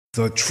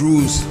The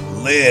truth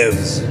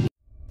lives.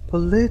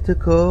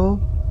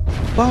 Political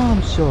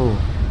Bomb Show,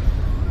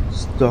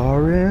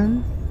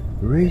 starring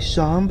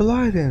Rayshawn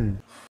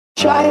Blyden.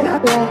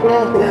 China,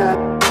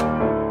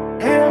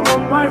 and all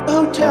my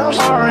hotels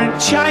are in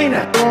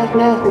China.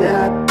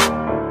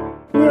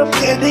 We're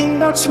getting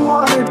not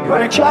smarter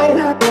by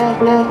China.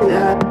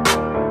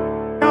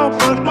 No,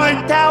 but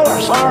my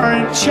towers are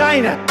in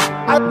China.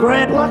 I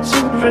grant lots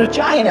of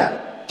vagina.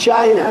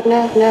 China,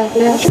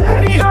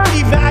 Chinese are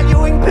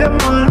devaluing their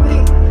money,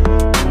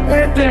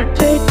 and they're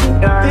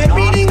taking ours. They're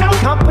beating our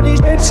companies.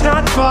 It's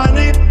not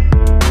funny.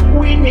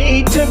 We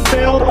need to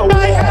build a wall.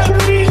 I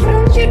have these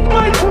in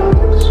my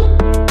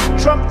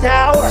homes. Trump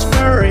Towers,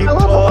 very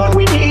close.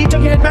 We need to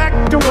get back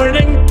to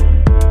winning.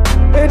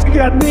 It's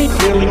got me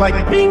feeling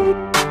like bing,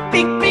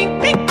 bing, bing,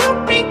 bing,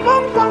 bing, bing,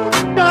 bong,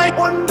 bong. I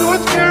won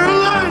North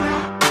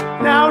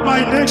Carolina. Now my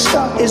next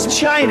stop is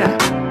China.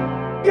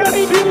 Got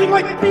me feeling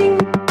like bing,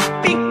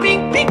 bing,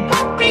 bing, bing,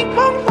 bong, bing,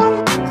 bong,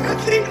 bong. I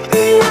think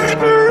the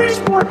river is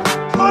more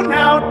fun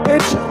now.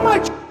 It's so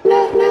much.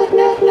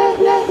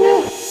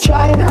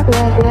 China,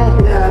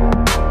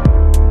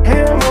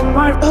 and all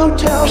my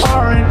hotels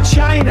are in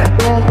China.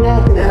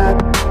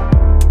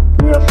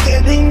 We're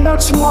getting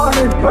not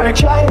smarter by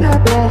China.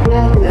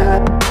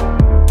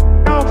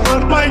 No,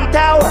 but my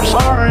towers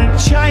are in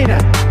China.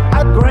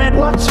 I grant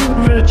lots of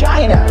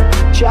vagina.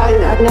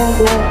 China,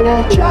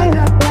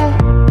 China,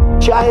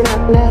 China,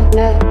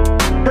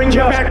 bring you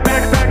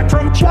back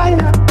from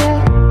China.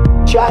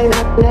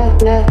 China,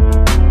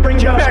 bring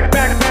you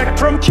back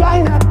from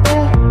China.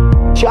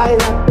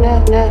 China,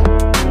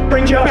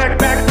 bring you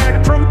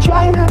back from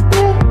China.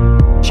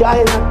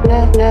 China,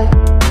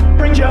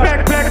 bring you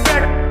back.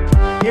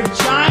 If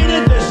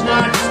China does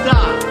not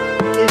stop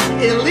its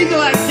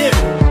illegal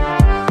activities,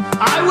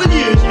 I would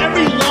use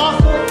every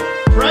lawful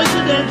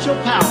presidential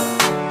power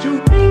to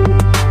Bing,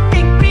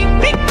 bing, bing,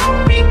 bing, bong,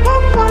 bing,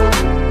 bong, bong.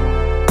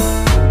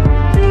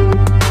 Bing,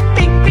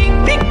 bing, bing,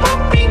 bing,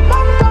 bong, bing,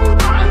 bong, bong.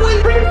 I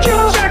will bring you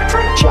back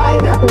from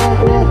China.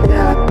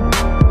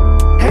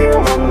 And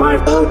all my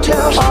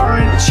hotels are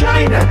in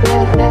China.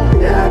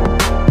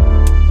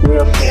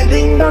 We're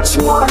getting not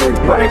smarter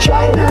by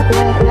China.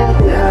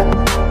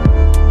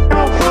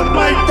 Now but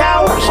my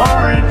towers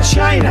are in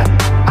China.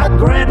 I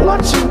grant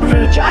lots of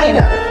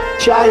vagina.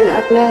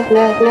 China.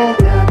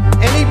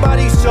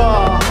 Anybody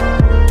saw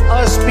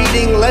us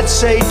beating, let's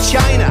say,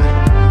 China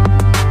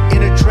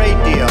in a trade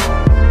deal,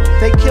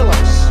 they kill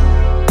us.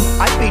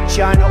 I beat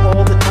China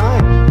all the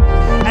time.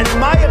 And in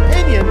my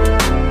opinion,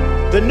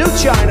 the new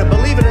China,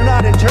 believe it or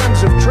not, in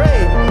terms of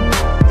trade,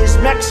 is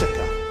Mexico.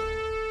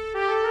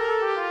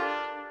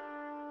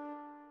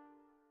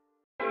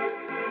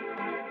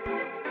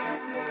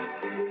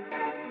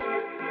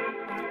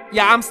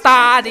 Yeah, I'm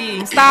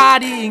studying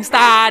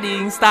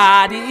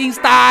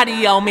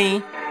on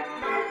me.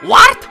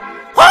 What?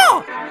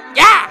 Oh,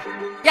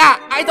 yeah,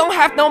 I don't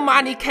have no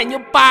money. Can you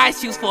buy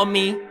shoes for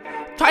me?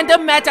 Trying to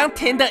match on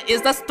Tinder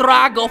is a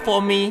struggle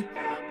for me.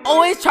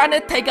 Always trying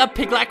to take a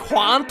pic like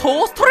 1,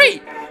 2,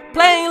 3.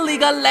 Playing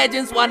League of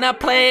Legends, wanna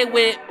play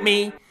with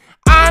me.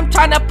 I'm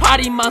trying to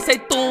party, man, say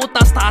do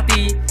the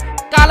study.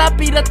 Gotta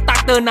be the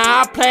doctor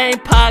now, playing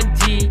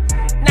PUBG.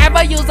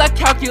 Never use a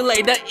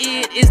calculator,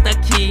 it is the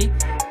key.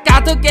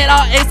 Got to get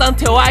all A's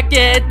until I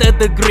get the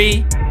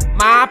degree.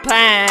 My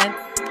plan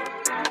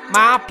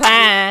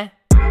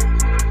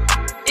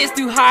is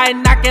to high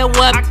not get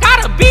what I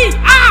gotta be.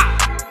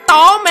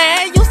 Oh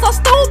man, you so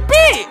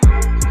stupid.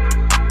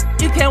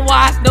 You can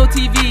watch no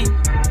TV.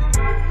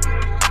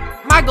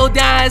 My go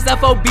down is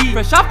FOB.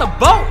 Fresh off the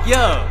boat,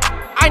 yeah.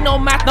 I know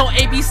math, no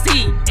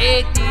ABC.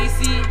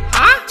 ADC,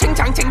 huh? Ching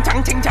chang ching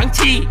chang ching chang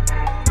chi.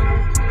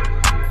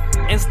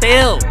 And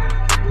still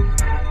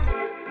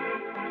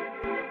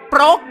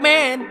broke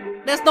man,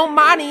 there's no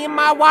money in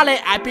my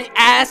wallet. I've been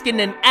asking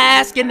and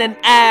asking and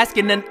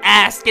asking and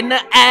asking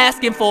and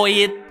asking for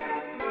it.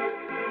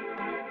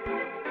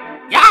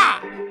 Yeah.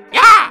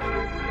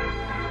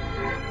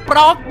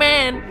 Broke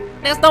man,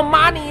 there's no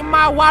money in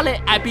my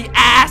wallet. I've been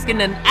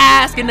asking and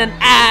asking and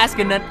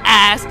asking and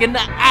asking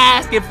and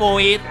asking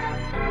for it.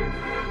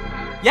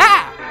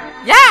 Yeah.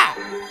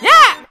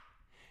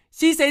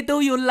 She say, do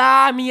you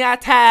love me? I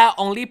tell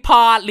only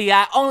partly.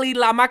 I only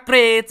love my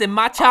grades and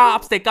my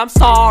chopstick. I'm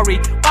sorry.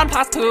 1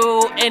 +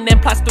 2 and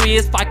then +3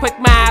 is 5. Quick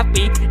math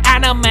be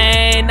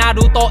anime.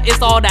 Naruto is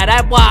all that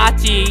I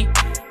watch.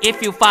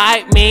 If you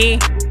fight me,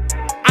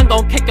 I'm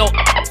gon' kick your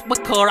ass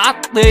with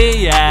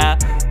karate, yeah.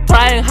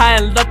 Trying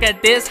hard and look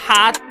at this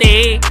hot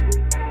day.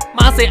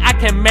 Mom say I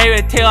can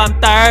marry till I'm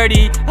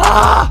 30.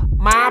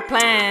 My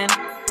plan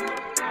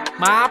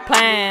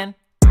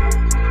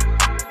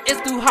is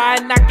too high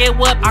and not get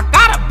what I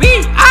gotta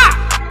be.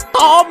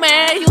 Oh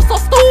man, you so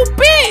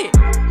stupid.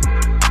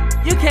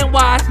 You can't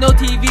watch no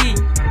TV.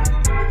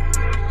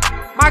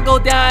 My go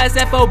down is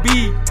FOB.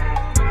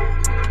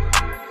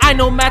 I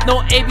know math,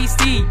 no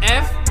ABC.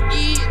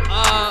 FE,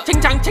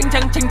 ching chang ching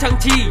chang ching chang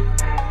chi.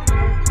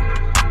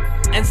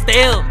 And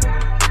still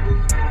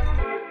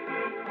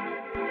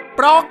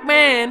broke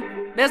man,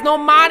 There's no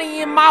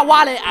money in my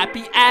wallet. I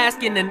be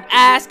asking and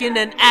asking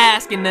and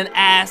asking and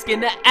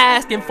asking and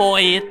asking for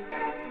it.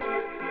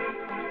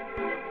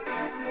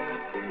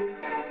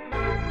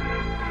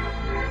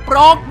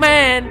 Broke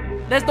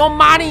man. There's no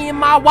money in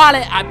my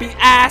wallet. I be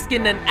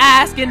asking and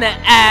asking and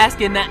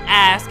asking and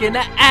asking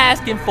and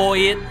asking for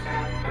it.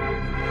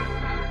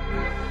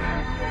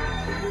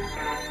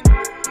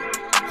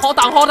 Hold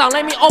on,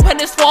 let me open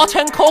this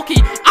fortune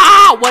cookie.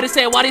 Ah, what is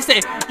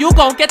it? You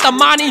gon' get the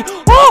money.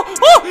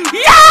 Oh,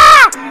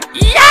 yeah!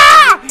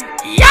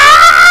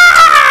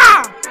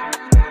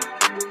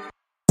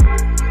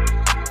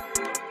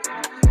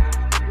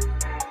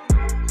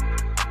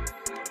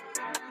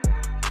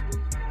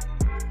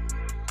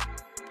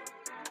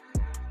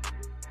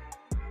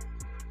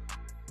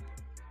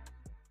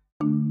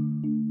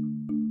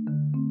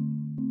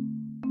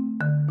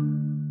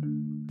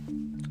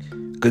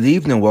 Good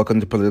evening, welcome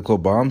to Political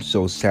Bomb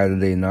Show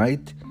Saturday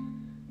night.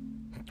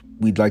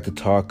 We'd like to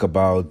talk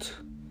about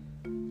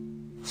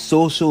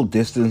social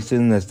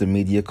distancing, as the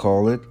media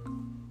call it,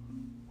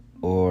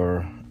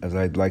 or as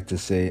I'd like to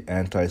say,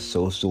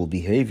 antisocial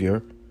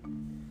behavior.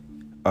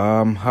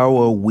 How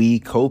are we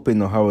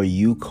coping, or how are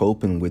you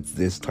coping with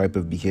this type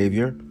of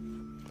behavior?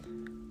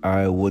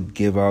 I would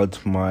give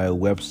out my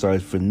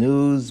website for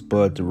news,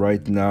 but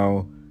right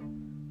now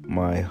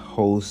my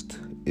host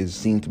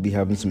seems to be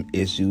having some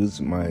issues.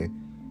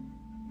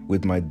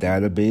 With my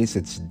database,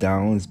 it's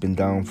down. It's been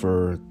down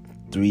for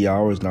 3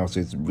 hours now, so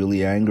it's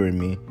really angering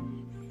me.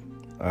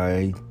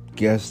 I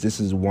guess this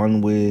is one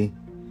way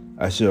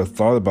I should have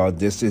thought about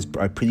this.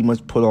 I pretty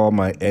much put all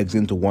my eggs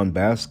into one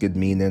basket,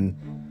 meaning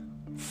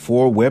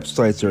 4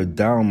 websites are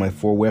down. My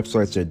 4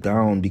 websites are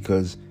down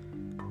because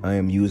I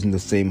am using the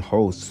same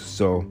host.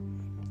 So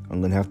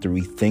I'm going to have to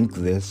rethink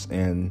this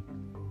and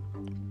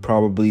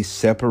probably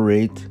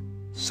separate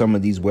some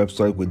of these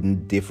websites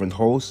with different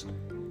hosts.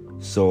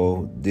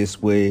 So this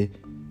way,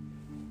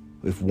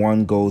 if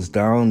one goes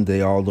down,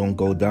 they all don't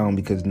go down,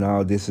 because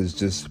now this is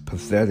just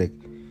pathetic.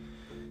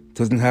 It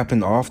doesn't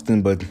happen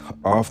often, but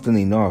often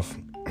enough.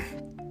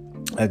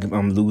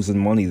 I'm losing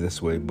money this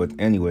way. But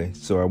anyway,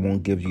 so I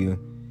won't give you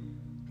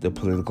the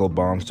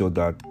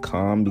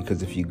politicalbombshow.com,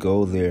 because if you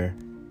go there,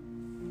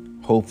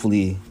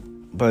 hopefully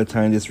by the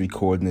time this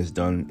recording is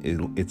done,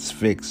 it's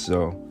fixed.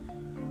 So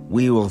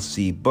we will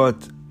see.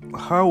 But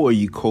how are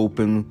you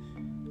coping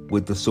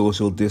with the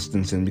social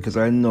distancing? Because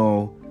I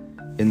know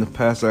in the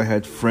past I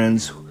had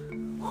friends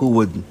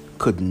who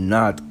could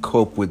not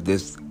cope with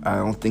this. I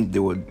don't think they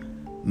would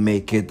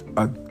make it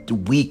a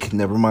week,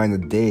 never mind a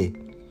day,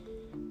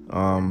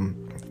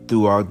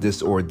 throughout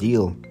this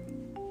ordeal.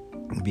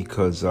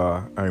 Because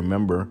I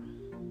remember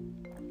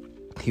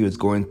he was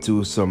going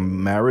through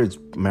some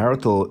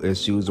marital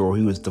issues, or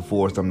he was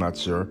divorced, I'm not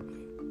sure.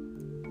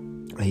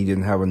 He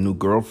didn't have a new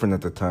girlfriend at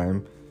the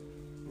time,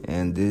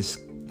 and this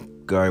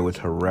guy would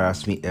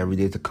harass me every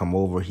day to come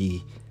over.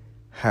 He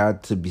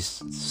had to be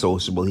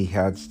sociable. He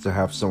had to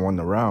have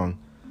someone around.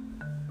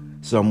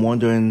 So I'm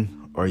wondering,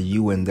 are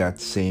you in that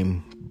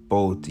same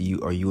boat?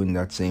 Are you in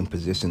that same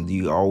position? Do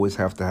you always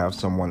have to have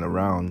someone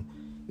around?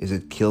 Is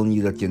it killing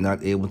you that you're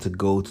not able to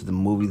go to the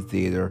movie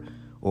theater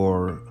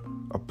or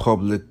a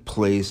public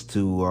place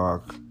to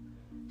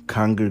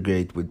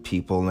congregate with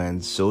people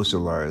and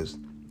socialize?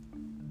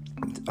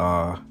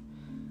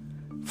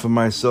 For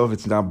myself,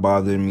 it's not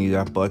bothering me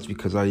that much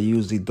because I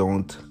usually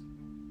don't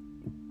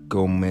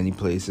go many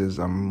places.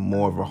 I'm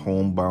more of a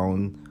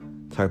homebound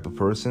type of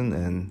person,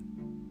 and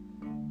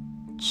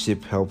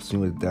Chip helps me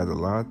with that a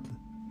lot.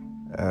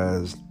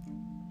 As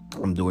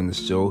I'm doing the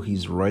show,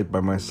 he's right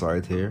by my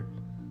side here.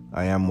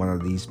 I am one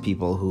of these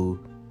people who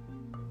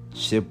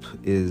Chip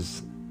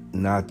is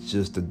not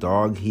just a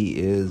dog, he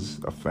is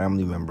a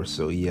family member.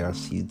 So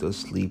yes, he does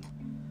sleep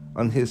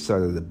on his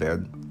side of the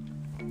bed.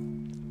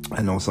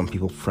 I know some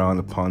people frown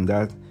upon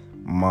that,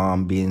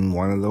 Mom being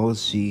one of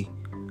those. She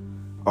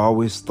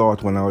always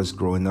thought when I was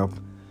growing up,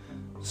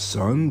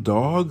 son,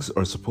 dogs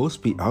are supposed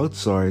to be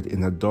outside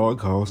in a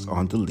doghouse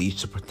on the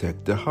leash to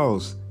protect the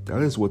house.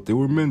 That is what they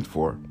were meant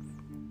for.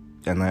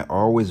 And I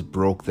always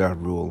broke that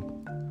rule.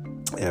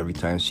 Every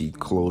time she'd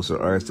close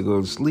her eyes to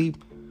go to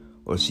sleep,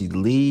 or she'd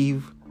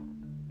leave,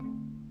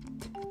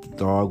 the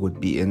dog would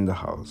be in the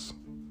house.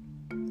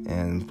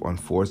 And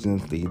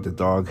unfortunately, the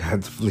dog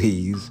had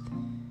fleas.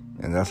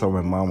 And that's how my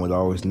mom would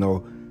always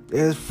know,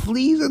 there's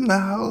fleas in the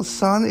house,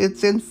 son.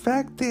 It's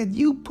infected.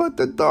 You put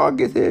the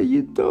dog in here.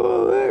 You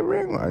do it.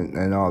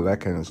 And all that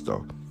kind of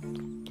stuff.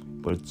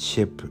 But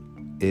Chip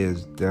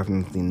is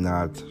definitely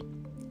not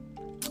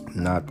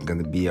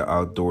going to be an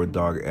outdoor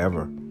dog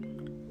ever.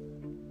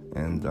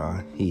 And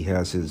he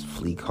has his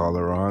flea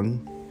collar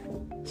on.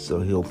 So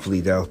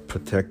hopefully that'll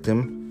protect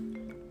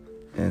him.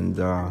 And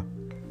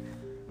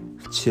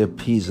Chip,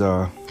 he's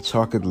a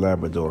chocolate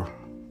Labrador.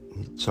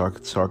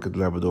 Chocolate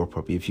Labrador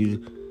puppy.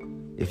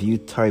 If you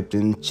typed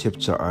in Chip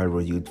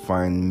Cha'ira, you'd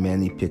find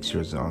many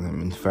pictures on him.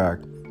 In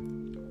fact,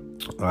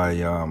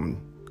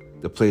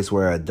 the place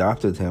where I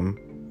adopted him,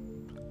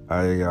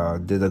 I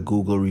did a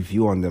Google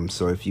review on them.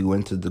 So if you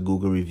went to the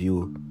Google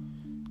review,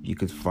 You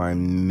could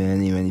find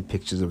many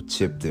pictures of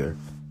Chip there.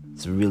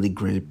 It's a really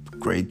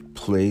great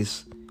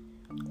place.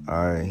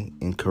 I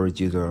encourage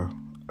you to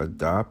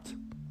adopt.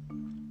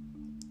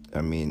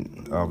 I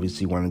mean,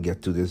 obviously you want to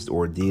get through this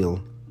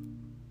ordeal.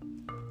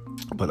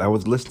 But I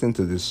was listening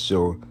to this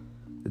show,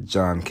 the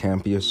John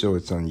Campea show.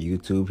 It's on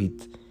YouTube. He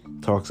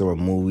talks about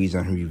movies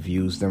and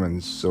reviews them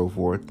and so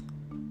forth.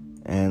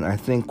 And I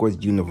think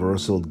what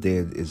Universal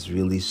did is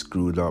really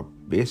screwed up.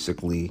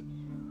 Basically,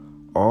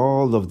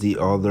 all of the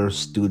other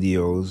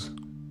studios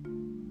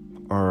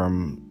are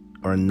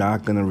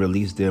not going to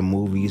release their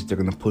movies. They're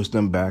going to push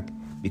them back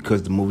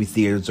because the movie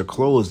theaters are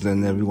closed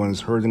and everyone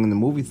is hurting in the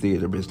movie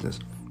theater business.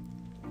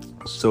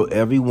 So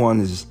everyone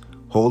is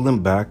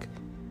holding back.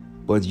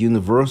 But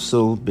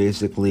Universal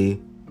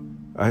basically,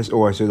 I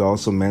should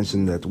also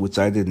mention that, which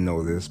I didn't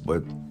know this,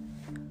 but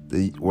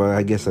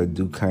I guess I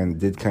did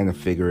kind of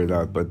figure it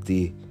out. But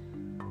the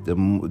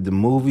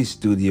movie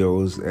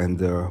studios and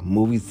the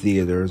movie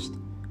theaters,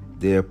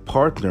 they're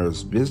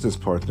partners, business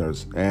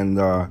partners, and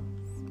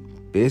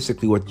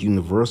basically what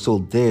Universal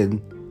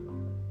did,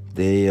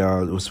 they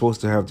were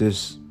supposed to have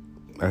this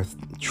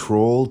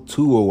Troll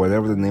 2 or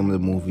whatever the name of the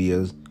movie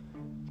is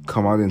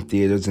come out in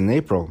theaters in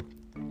April.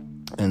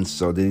 And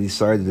so they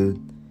decided,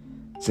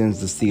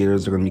 since the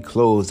theaters are going to be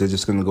closed, they're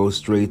just going to go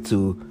straight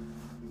to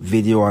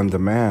video on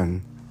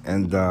demand.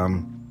 And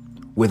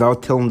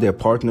without telling their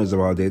partners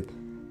about it,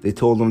 they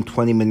told them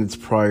 20 minutes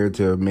prior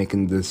to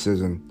making the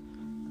decision.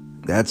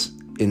 That's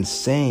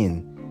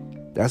insane.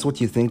 That's what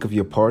you think of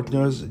your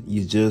partners?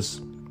 You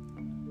just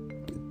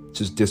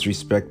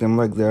disrespect them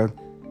like that?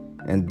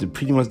 And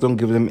pretty much don't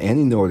give them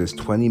any notice.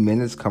 20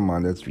 minutes? Come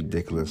on, that's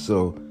ridiculous.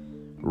 So,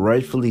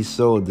 rightfully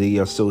so, the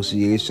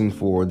Association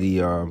for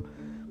the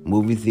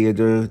Movie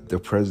Theater, the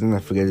president, I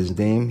forget his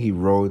name, he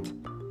wrote,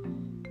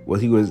 well,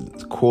 he was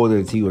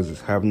quoted, he was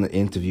having an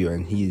interview,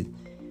 and he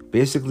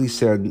basically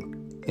said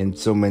in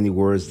so many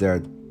words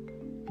that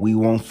we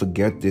won't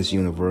forget this,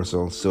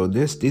 Universal. So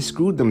they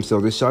screwed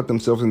themselves, they shot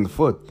themselves in the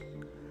foot.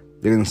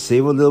 They're going to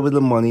save a little bit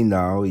of money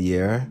now,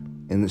 yeah,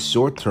 in the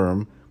short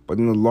term, but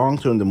in the long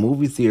term, the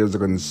movie theaters are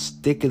going to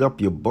stick it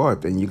up your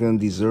butt, and you're going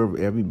to deserve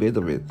every bit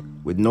of it.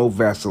 With no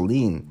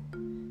Vaseline,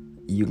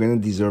 you're going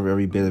to deserve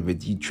every bit of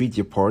it. You treat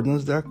your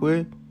partners that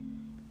way?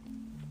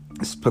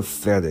 It's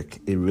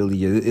pathetic. It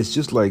really is. It's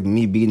just like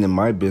me being in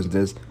my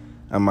business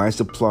and my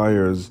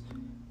suppliers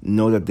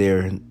know that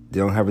they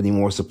don't have any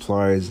more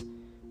supplies,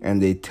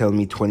 and they tell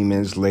me 20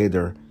 minutes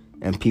later,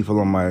 and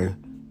people in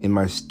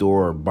my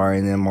store are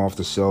buying them off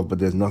the shelf, but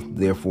there's nothing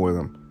there for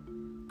them.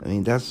 I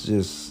mean, that's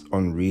just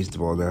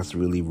unreasonable. That's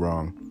really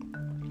wrong.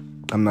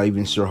 I'm not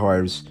even sure how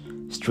I was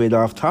straight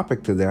off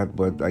topic to that,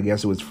 but I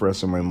guess it was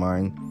fresh in my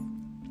mind.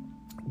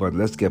 But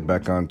let's get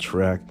back on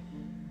track.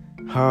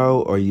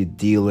 How are you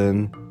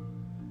dealing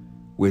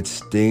with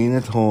staying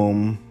at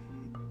home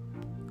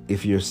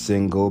if you're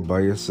single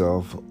by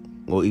yourself,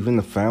 or even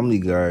a family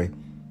guy,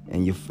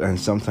 and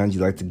sometimes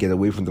you like to get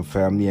away from the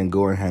family and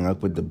go and hang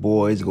out with the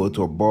boys, go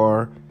to a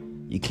bar?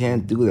 You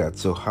can't do that.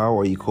 So how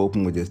are you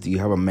coping with this? Do you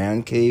have a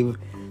man cave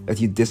that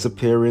you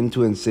disappear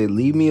into and say,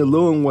 leave me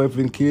alone, wife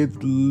and kids,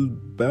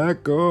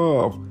 back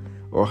off?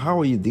 Or how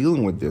are you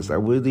dealing with this? I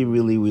really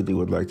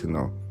would like to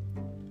know.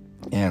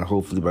 And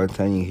hopefully by the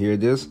time you hear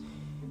this,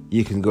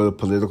 you can go to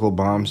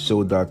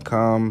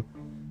politicalbombshow.com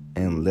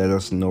and let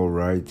us know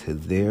right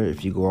there.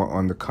 If you go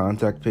on the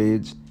contact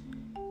page,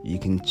 you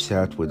can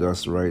chat with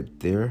us right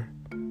there.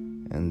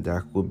 And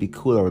that would be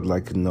cool. I would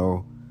like to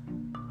know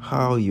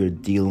how you're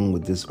dealing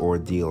with this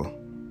ordeal.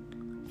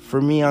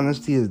 For me,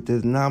 honestly,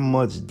 there's not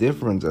much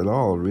difference at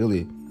all,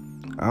 really.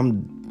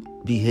 I'm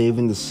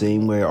behaving the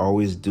same way I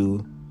always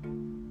do.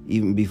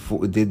 Even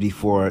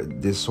before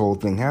this whole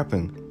thing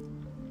happened.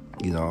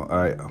 You know,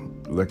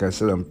 like I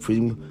said, I'm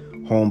pretty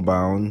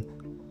homebound.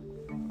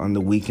 On the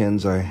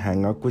weekends, I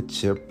hang out with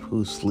Chip,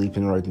 who's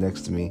sleeping right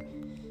next to me.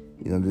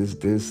 You know,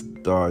 this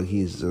dog,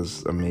 he's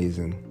just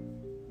amazing.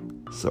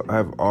 So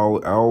I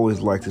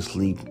always like to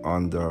sleep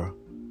on the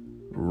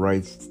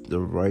right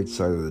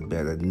side of the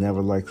bed. I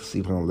never like to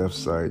sleep on the left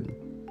side.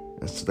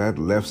 And so that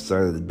left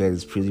side of the bed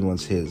is pretty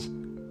much his.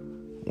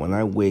 When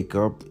I wake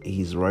up,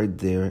 he's right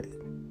there.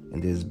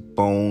 And there's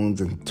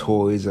bones and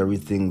toys,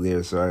 everything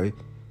there. So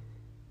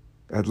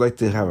I'd like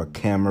to have a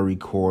camera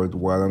record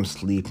while I'm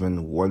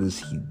sleeping. What is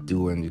he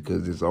doing?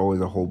 Because there's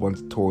always a whole bunch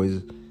of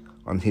toys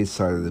on his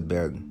side of the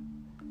bed.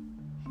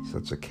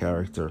 Such a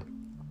character.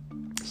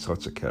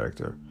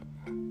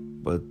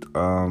 But,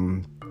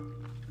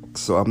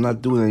 so I'm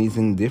not doing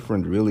anything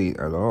different really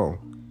at all.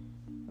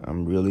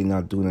 I'm really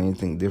not doing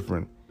anything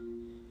different.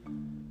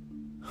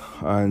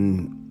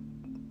 And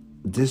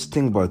this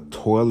thing about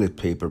toilet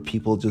paper,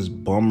 people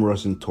just bum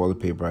rushing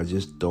toilet paper, I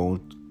just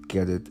don't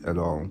get it at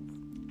all.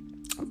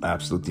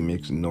 Absolutely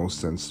makes no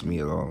sense to me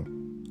at all.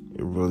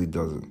 It really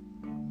doesn't.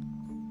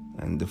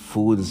 And the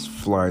food is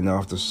flying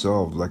off the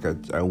shelf. Like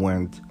I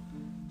went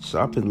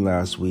shopping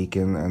last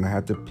weekend and I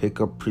had to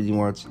pick up pretty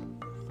much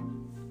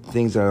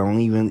things I don't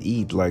even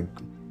eat, like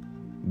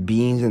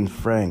beans and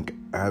Frank.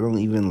 I don't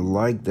even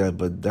like that,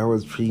 but that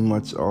was pretty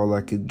much all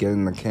I could get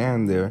in the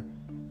can there.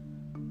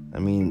 I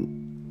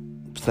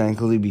mean,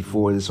 thankfully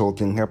before this whole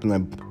thing happened,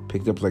 I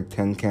picked up like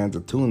 10 cans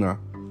of tuna,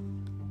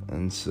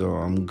 and so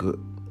I'm good.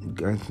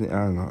 I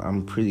don't know,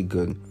 I'm pretty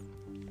good.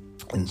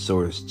 And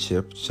so is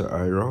Chip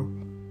Chairo,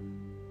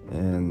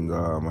 and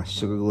my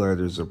sugar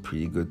gliders are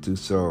pretty good too.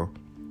 So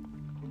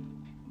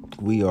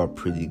we are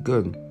pretty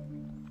good,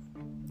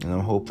 and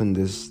I'm hoping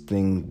this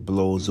thing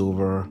blows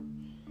over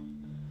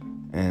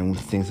and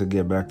things will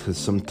get back to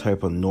some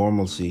type of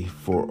normalcy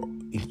for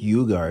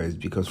you guys,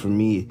 because for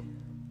me,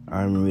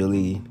 I'm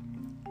really,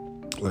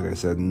 like I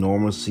said,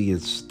 normalcy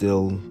is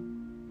still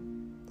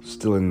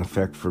in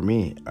effect for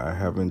me. I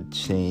haven't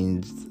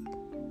changed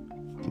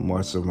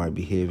much of my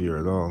behavior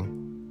at all.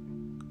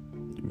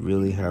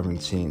 Really haven't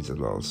changed at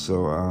all.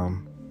 So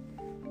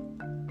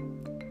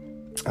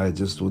I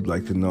just would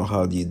like to know,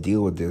 how do you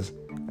deal with this?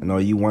 And are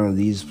you one of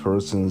these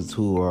persons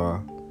who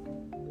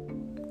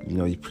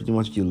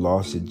you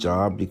lost your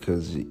job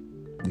because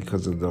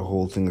of the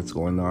whole thing that's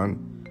going on?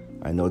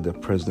 I know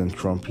that President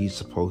Trump, he's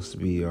supposed to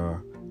be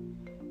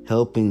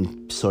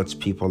helping such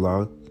people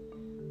out.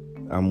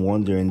 I'm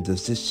wondering,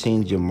 does this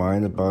change your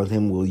mind about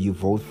him? Will you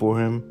vote for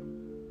him?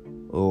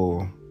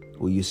 Or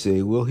will you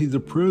say, well, he's the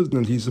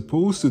president, he's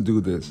supposed to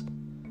do this?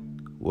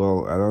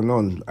 Well, I don't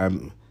know. I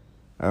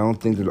don't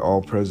think that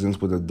all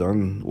presidents would have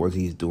done what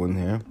he's doing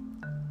here.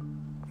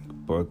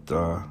 But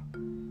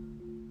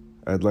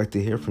I'd like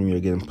to hear from you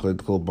again.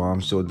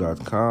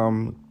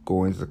 politicalbombshow.com.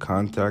 Go into the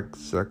contact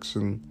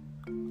section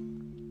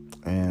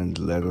and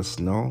let us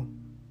know.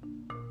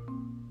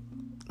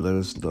 Let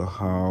us know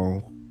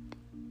how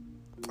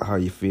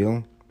you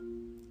feel.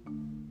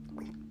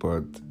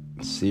 But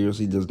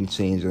seriously, doesn't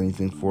change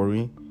anything for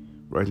me.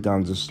 Right now,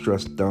 I'm just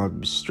stressed out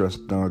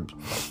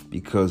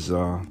because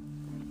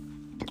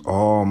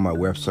all my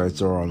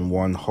websites are on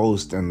one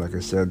host, and like I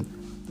said,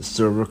 the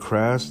server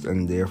crashed,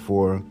 and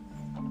therefore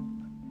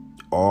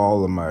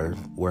all of my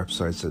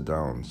websites are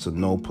down. So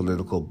no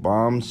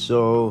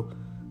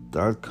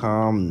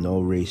politicalbombshow.com,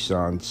 no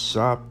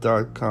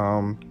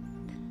RaySeanShop.com,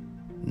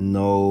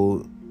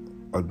 no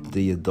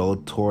the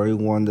adult toy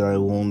one that I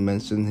won't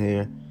mention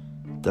here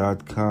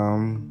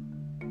 .com,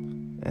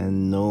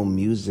 and no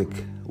music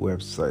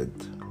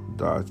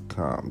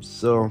website.com.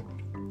 So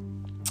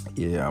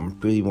yeah, I'm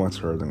pretty much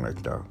hurting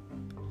right now.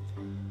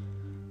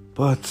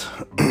 But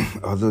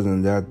other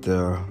than that,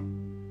 the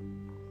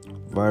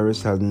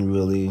virus hasn't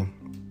really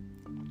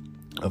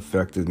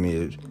affected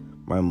me.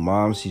 My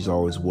mom, she's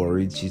always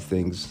worried. She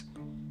thinks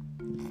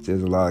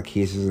there's a lot of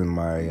cases in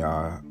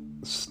my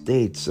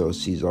state, so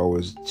she's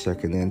always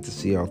checking in to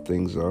see how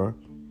things are.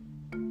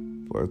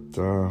 But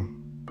for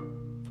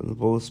the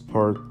most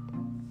part,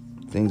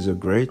 things are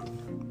great.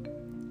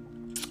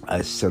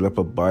 I set up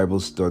a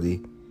Bible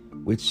study,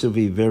 which should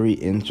be very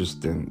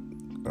interesting.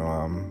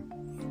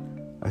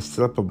 I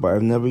set up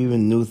I've never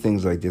even knew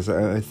things like this.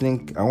 I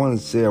think, I want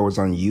to say I was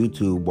on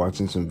YouTube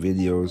watching some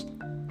videos,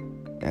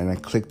 and I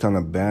clicked on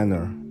a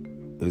banner.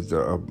 It was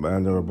a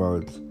banner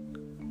about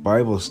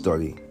Bible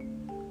study.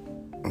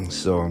 And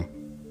so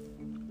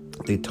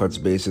they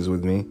touched bases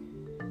with me,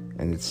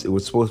 and it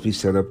was supposed to be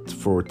set up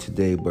for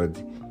today,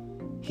 but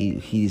he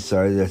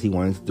decided that he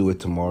wanted to do it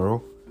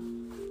tomorrow.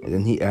 And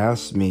then he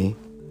asked me,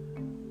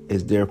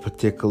 is there a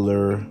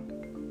particular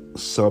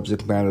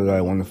subject matter that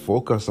I want to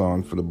focus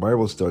on for the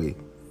Bible study?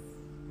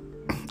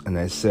 And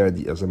I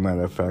said, as a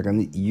matter of fact,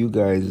 and you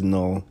guys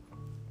know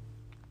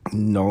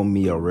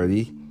me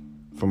already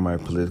from my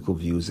political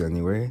views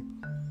anyway.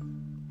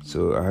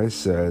 So I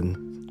said,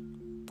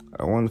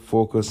 I want to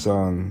focus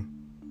on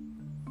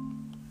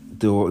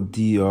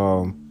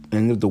the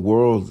end of the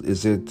world.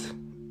 Is it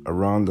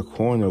around the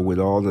corner with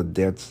all the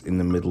deaths in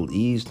the Middle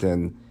East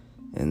and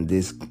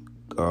this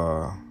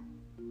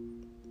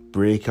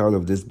breakout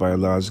of this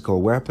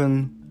biological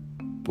weapon,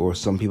 or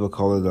some people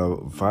call it a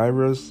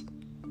virus,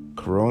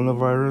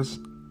 coronavirus?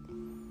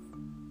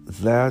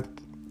 That,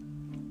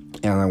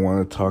 and I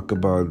want to talk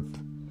about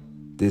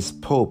this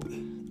Pope.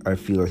 I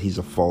feel that he's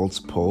a false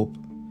Pope,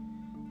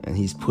 and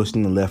he's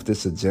pushing the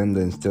leftist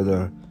agenda instead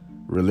of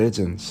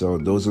religion. So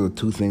those are the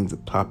two things, the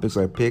topics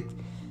I picked,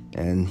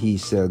 and he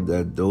said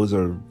that those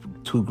are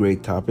two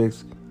great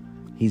topics.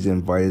 He's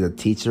invited a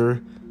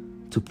teacher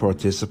to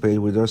participate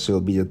with us. So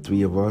it'll be the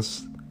three of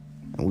us,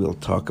 and we'll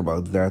talk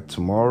about that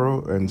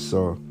tomorrow. And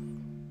so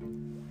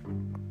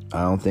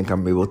I don't think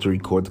I'm able to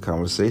record the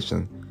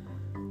conversation,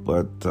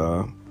 but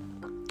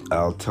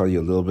I'll tell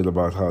you a little bit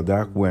about how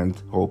that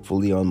went.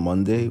 Hopefully on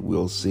Monday,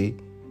 we'll see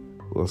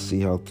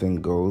how things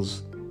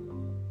goes.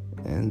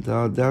 And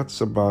that's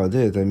about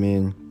it. I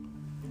mean,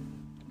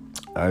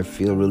 I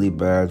feel really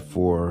bad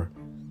for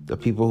the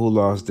people who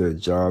lost their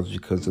jobs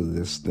because of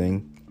this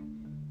thing.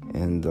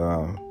 And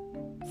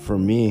for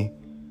me,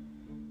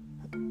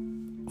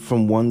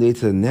 from one day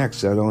to the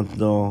next, I don't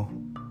know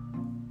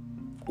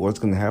what's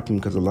going to happen,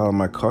 because a lot of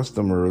my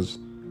customers,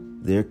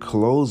 they're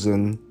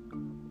closing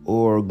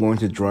or going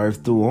to drive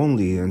through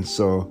only. And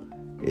so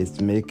it's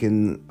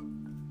making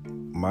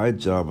my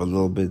job a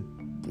little bit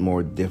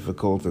more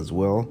difficult as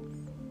well.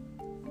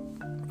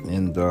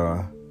 and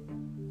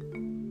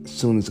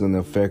soon it's going to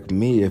affect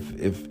me.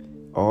 If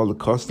all the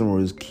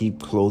customers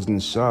keep closing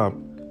shop,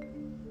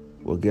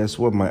 well, guess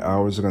what? My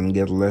hours are going to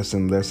get less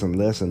and less and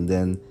less, and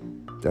then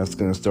that's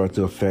going to start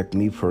to affect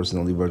me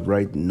personally. But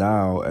right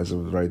now, as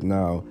of right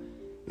now,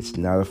 it's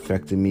not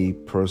affecting me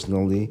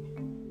personally.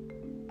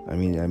 I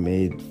mean, I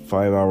made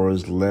 5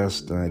 hours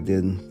less than I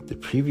did the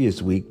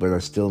previous week, but I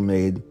still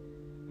made,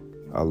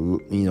 I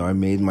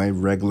made my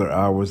regular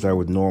hours that I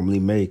would normally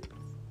make.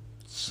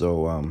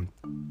 So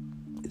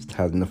it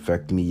hasn't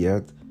affected me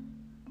yet,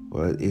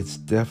 but it's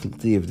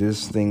definitely, if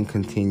this thing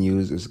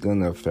continues, it's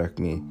gonna affect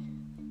me.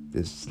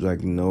 There's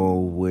like no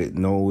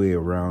way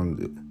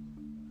around it.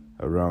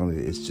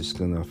 It's just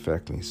gonna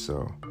affect me.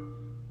 So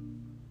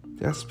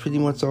that's pretty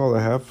much all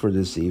I have for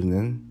this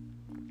evening.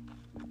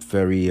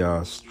 Very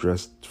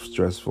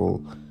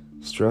stressful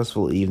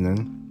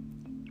evening.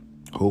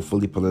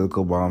 Hopefully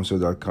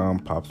politicalbombshow.com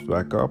pops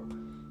back up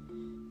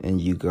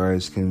and you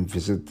guys can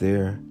visit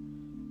there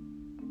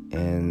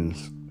and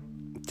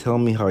tell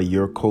me how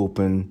you're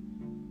coping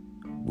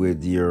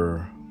with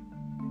your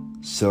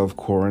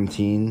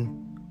self-quarantine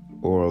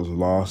or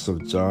loss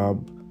of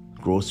job,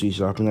 grocery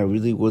shopping. I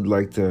really would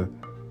like to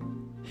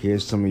hear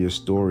some of your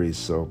stories.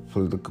 So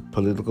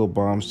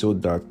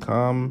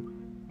politicalbombshow.com,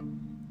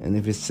 and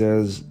if it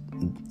says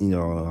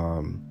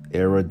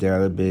error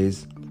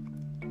database,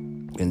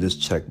 and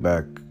just check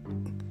back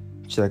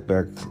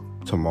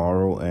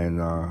tomorrow, and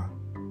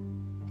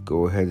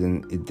go ahead,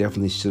 and it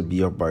definitely should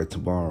be up by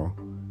tomorrow,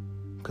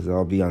 because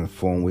I'll be on the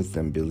phone with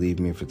them. Believe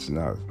me, if it's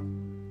not.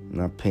 I'm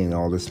not paying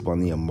all this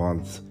money a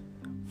month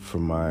for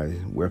my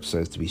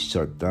websites to be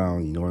shut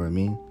down, you know what I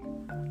mean?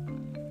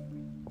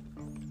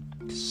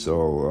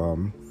 So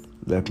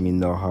let me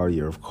know how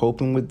you're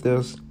coping with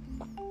this,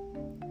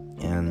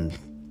 and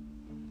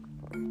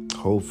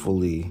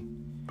hopefully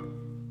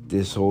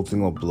this whole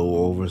thing will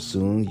blow over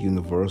soon.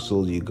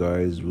 Universal, you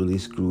guys really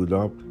screwed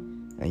up,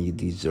 and you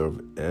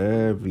deserve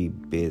every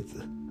bit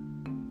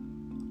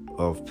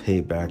of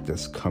payback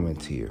that's coming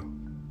to you.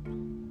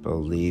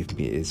 Believe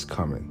me, it's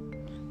coming.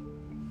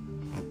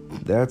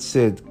 That's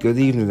it. Good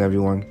evening,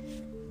 everyone.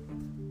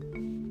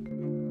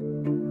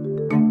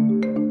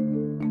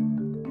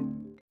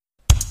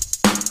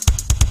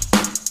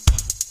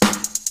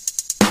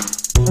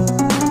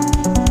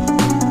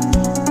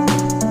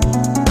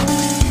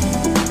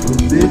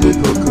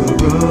 Political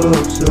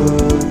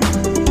corruption,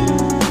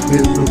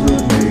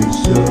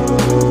 misinformation,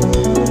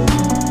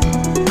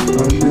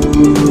 a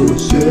new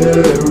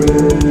sheriff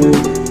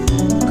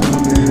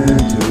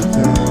coming to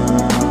town.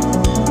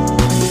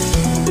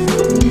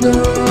 No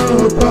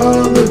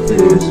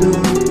politician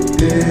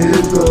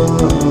is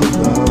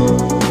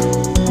allowed.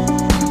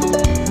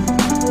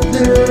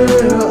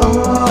 They're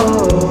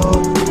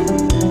all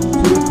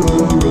too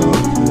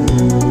corrupted.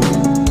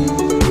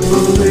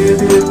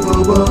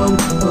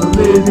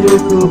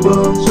 Political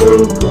bomb, so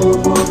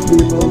come on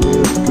people,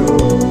 let's go.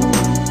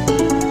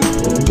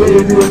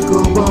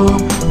 Political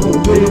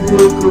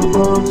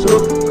bomb, so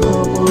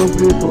come on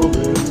people, let's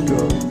go.